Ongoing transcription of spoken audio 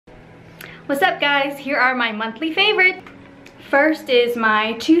What's up guys? Here are my monthly favorites. First is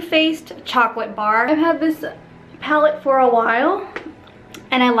my Too Faced chocolate bar. I've had this palette for a while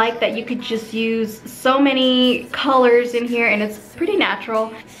and I like that you could just use so many colors in here and it's pretty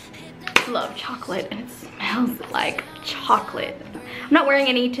natural. I love chocolate and it smells like chocolate. I'm not wearing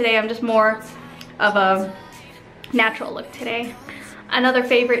any today, I'm just more of a natural look today. Another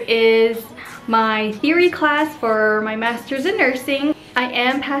favorite is my theory class for my master's in nursing. I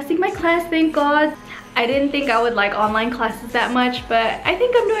am passing my class, thank God. I didn't think I would like online classes that much, but I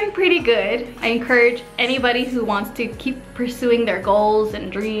think I'm doing pretty good. I encourage anybody who wants to keep pursuing their goals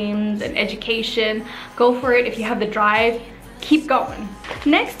and dreams and education, go for it. If you have the drive, keep going.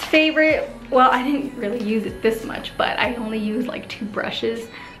 Next favorite, well, I didn't really use it this much, but I only used like 2 brushes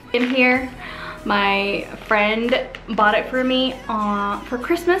in here. My friend bought it for me for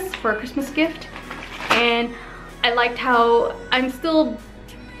Christmas, for a Christmas gift, and I liked how I'm still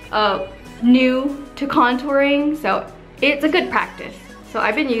new to contouring, so it's a good practice. So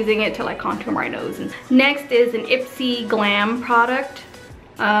I've been using it to like contour my nose. Next is an Ipsy Glam product.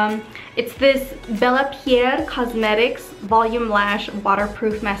 It's this Bella Pierre Cosmetics Volume Lash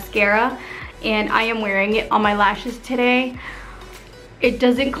Waterproof Mascara, and I am wearing it on my lashes today. It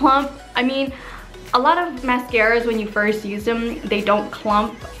doesn't clump. I mean, a lot of mascaras when you first use them, they don't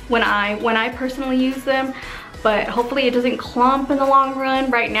clump when I personally use them, but hopefully it doesn't clump in the long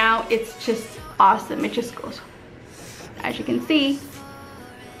run. Right now, it's just awesome. It just goes, as you can see,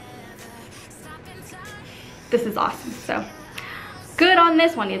 this is awesome. So good on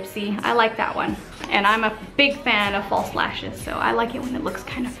this one, Ipsy. I like that one. And I'm a big fan of false lashes, so I like it when it looks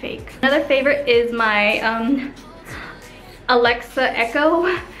kind of fake. Another favorite is my Alexa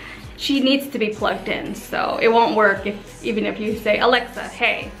Echo. She needs to be plugged in, so it won't work even if you say, Alexa,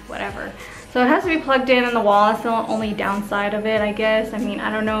 hey, whatever. So it has to be plugged in the wall. That's the only downside of it, I guess. I mean, I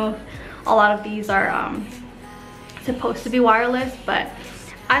don't know if a lot of these are supposed to be wireless, but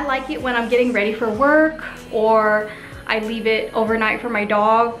I like it when I'm getting ready for work, or I leave it overnight for my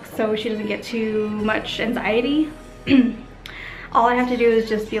dog so she doesn't get too much anxiety. All I have to do is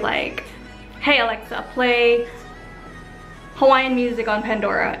just be like, hey Alexa, play Hawaiian music on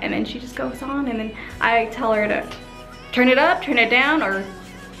Pandora, and then she just goes on, and then I tell her to turn it up, turn it down, or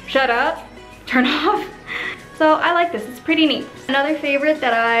shut up, turn off. So I like this, it's pretty neat. Another favorite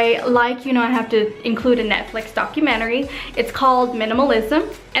that I like, you know, I have to include a Netflix documentary. It's called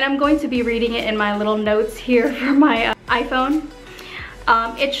Minimalism, and I'm going to be reading it in my little notes here for my iPhone.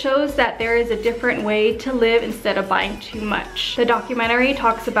 It shows that there is a different way to live instead of buying too much. The documentary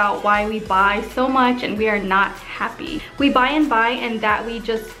talks about why we buy so much and we are not happy. We buy and that we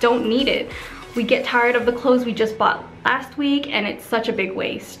just don't need it. We get tired of the clothes we just bought last week, and it's such a big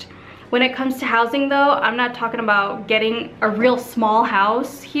waste. When it comes to housing though, I'm not talking about getting a real small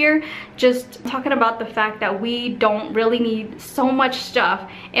house here, just talking about the fact that we don't really need so much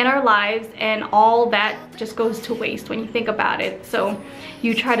stuff in our lives, and all that just goes to waste when you think about it. So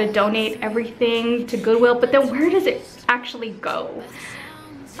you try to donate everything to Goodwill, but then where does it actually go?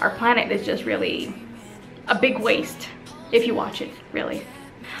 Our planet is just really a big waste if you watch it, really.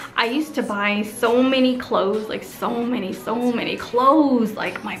 I used to buy so many clothes, like so many clothes.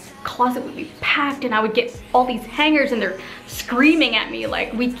 Like my closet would be packed and I would get all these hangers and they're screaming at me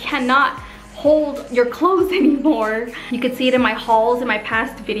like, we cannot hold your clothes anymore. You could see it in my hauls in my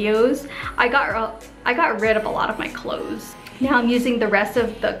past videos. I got rid of a lot of my clothes. Now I'm using the rest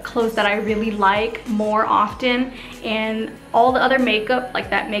of the clothes that I really like more often, and all the other makeup, like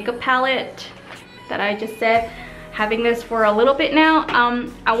that makeup palette that I just said, having this for a little bit now.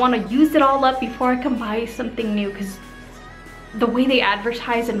 I want to use it all up before I can buy something new, because the way they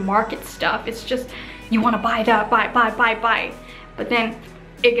advertise and market stuff, it's just, you want to buy that, buy, but then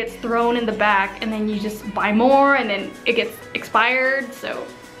it gets thrown in the back and then you just buy more and then it gets expired. So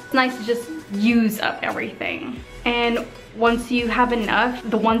it's nice to just use up everything. And once you have enough,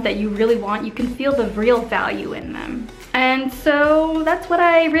 the ones that you really want, you can feel the real value in them. And so that's what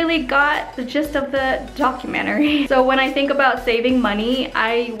I really got the gist of the documentary. So when I think about saving money,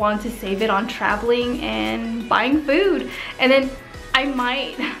 I want to save it on traveling and buying food. And then I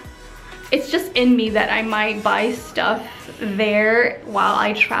might, it's just in me that I might buy stuff there while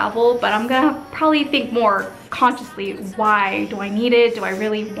I travel, but I'm gonna probably think more consciously, why do I need it? Do I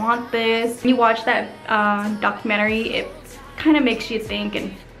really want this? When you watch that documentary, it kind of makes you think,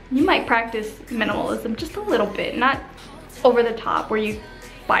 and you might practice minimalism just a little bit, not over the top where you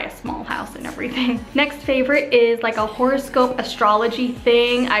buy a small house and everything. Next favorite is like a horoscope astrology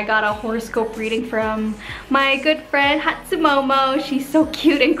thing. I got a horoscope reading from my good friend Hatsumomo. She's so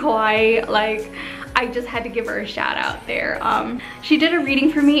cute and kawaii. Like, I just had to give her a shout out there. She did a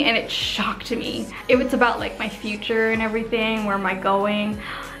reading for me and it shocked me. It was about like my future and everything, where am I going,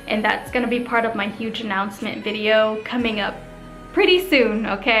 and that's gonna be part of my huge announcement video coming up pretty soon,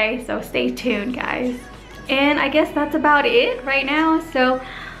 okay? So stay tuned, guys. And I guess that's about it right now. So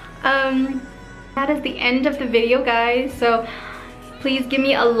that is the end of the video, guys. So please give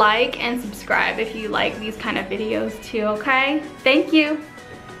me a like and subscribe if you like these kind of videos too, okay? Thank you.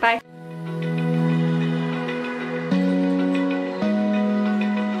 Bye.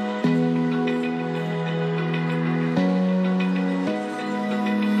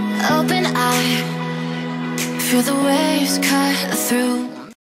 Open eye, feel the waves cut through